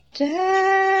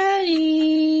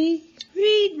Daddy,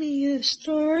 read me a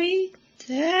story.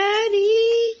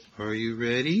 Daddy. Are you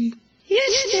ready?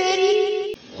 Yes,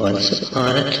 Daddy. Once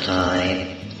upon a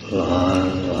time,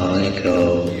 long, long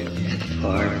ago, and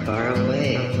far, far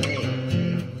away.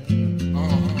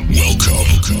 Welcome.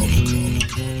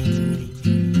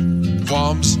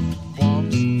 Bombs,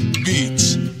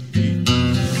 beats.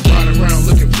 Ride around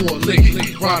looking for a lick.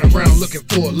 Ride around looking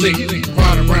for a lick.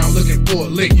 Ride around looking for a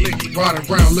lick. Ride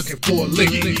around looking for a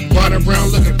lick. Ride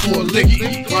around looking for a lick.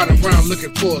 Ride around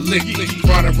looking for a lick.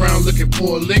 Ride around looking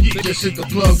for a lick. Just hit the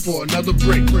plug for another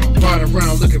brick. Ride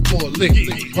around looking for a lick.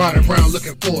 Ride around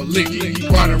looking for a lick.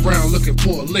 Ride around looking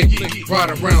for a lick.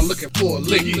 Ride around looking for a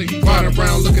lick. Ride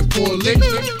around looking for a lick.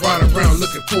 Ride around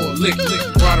looking for a lick.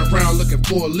 Ride around looking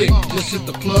for a lick. Just hit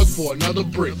the plug for another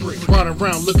brick. Ride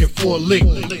around looking for a lick.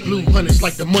 Blue hunters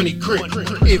like the money crick.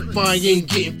 If I ain't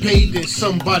getting paid, then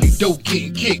somebody dope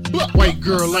getting kicked. White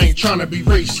girl, I ain't tryna be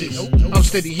racist. I'm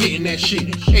steady hitting that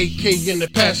shit. AK in the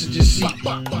passenger seat.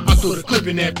 I threw the clip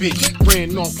in that bitch.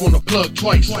 Ran off on the plug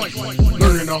twice.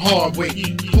 Learning the hard way.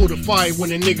 Pull the fire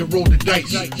when a nigga roll the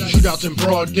dice. Shootouts in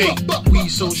broad day. Weed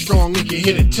so strong it can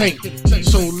hit a tank.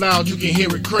 So loud you can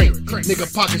hear it crank.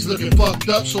 Nigga pockets looking fucked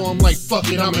up, so I'm like, fuck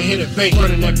it, I'ma hit a bank.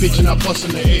 Running that bitch and I bust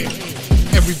in the air.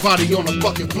 Everybody on the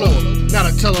fucking floor. Now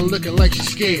I tell her looking like she's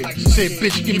scared. Said,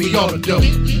 bitch, give me all the dough.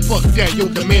 Fuck that, yo,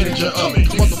 the manager up.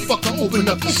 Motherfucker, open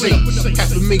up the safe.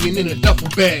 $500,000 in a duffel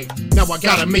bag. Now I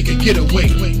gotta make a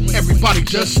getaway. Everybody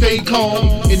just stay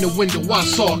calm. In the window I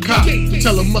saw a cop.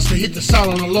 Tell him must've hit the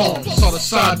silent alarm. Saw the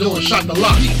side door and shot the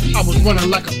lock. I was running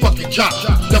like a fucking jock.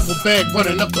 Duffel bag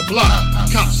running up the block.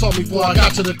 Cop saw me before I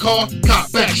got to the car. Cop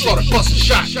back, started busting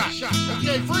shots.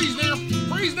 Okay, freeze there.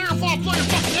 Freeze there before I blow your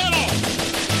fucking head off.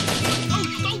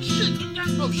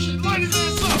 Oh shit, light his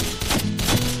ass up!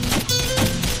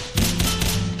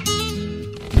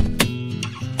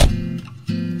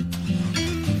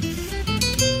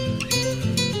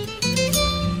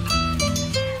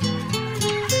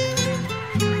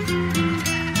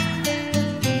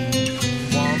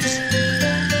 Bombs,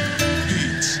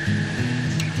 beats.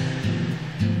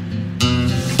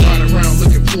 Ride around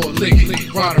looking for a lick.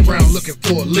 Ride around looking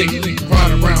for a lick.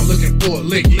 Ride around looking for a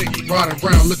lick. Ride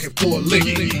around looking for a lick.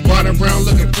 Ride around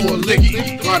looking for a lick.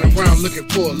 Ride around looking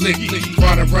for a lick.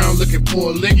 Ride around looking for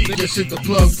a lick. Just hit the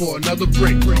plug for another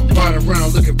brick. Ride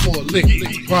around looking for a lick.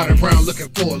 Ride around looking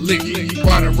for a lick.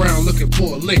 Ride around looking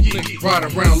for a lick. Ride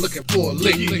around looking for a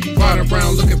lick. Ride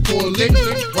around looking for a lick.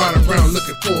 Ride around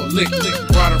looking for a lick.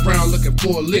 Ride around looking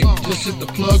for a lick. Just hit the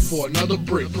plug for another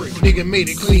brick. Nigga made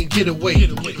it clean, get away.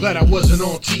 Glad I wasn't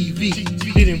on TV.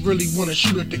 Didn't really wanna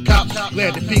shoot at the cops.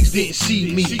 Glad the pigs didn't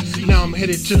see me. Now I'm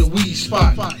headed to the weed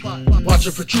spot.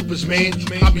 Watching for troopers, man.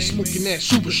 I be smoking that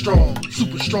super strong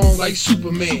like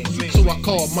Superman. So I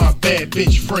called my bad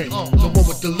bitch friend, the one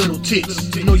with the little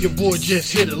tits. Know your boy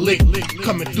just hit a lick,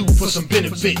 coming through for some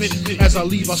benefits. As I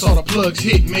leave, I saw the plugs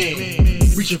hit, man.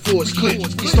 Reaching for his clip,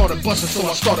 he started busting, so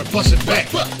I started busting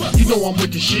back. You know I'm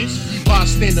with the shits.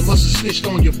 Bystander must've snitched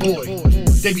on your boy.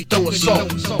 They be throwing salt.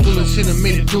 Bullets in a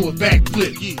minute, do a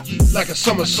backflip like a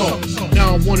somersault.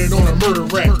 Now I'm wanted on a murder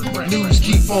rap. News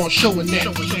keep on showing that.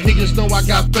 Niggas know I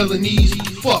got felonies.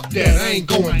 Fuck that, I ain't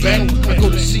going back. I go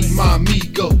to see my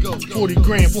amigo. 40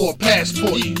 grand for a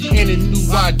passport and a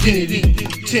new identity.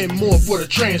 10 more for the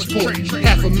transport.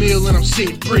 $500,000 and I'm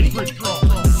sitting pretty.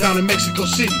 Down in Mexico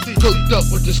City, hooked up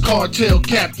with this cartel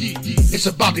captain. It's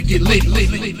about to get lit.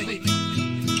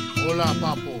 Hola,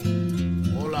 papo.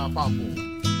 Hola, papo.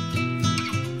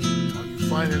 Are you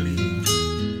finally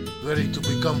ready to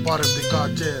become part of the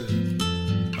cartel?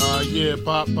 Yeah,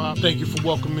 Pop. Thank you for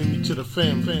welcoming me to the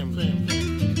fam.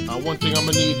 One thing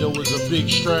I'ma need though is a big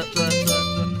strap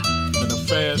and a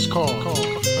fast car.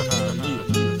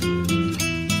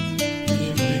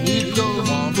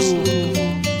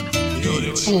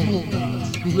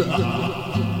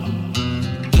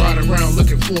 Ride around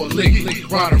looking for a lick.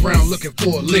 Ride around looking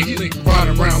for a lick. Ride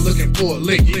around looking for a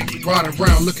lick. Ride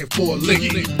around looking for a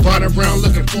lick. Ride around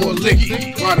looking for a lick.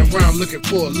 Ride around looking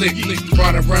for a lick.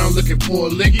 Ride around looking for a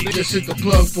lick. Just hit the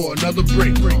plug for another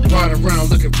brick. Ride around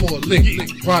looking for a lick.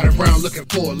 Ride around looking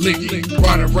for a lick.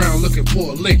 Ride around looking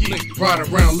for a lick. Ride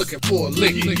around looking for a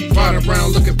lick. Ride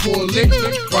around looking for a lick.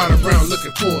 Ride around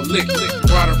looking for a lick.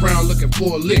 Ride around looking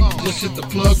for a lick. Just hit the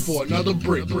plug for another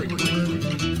brick.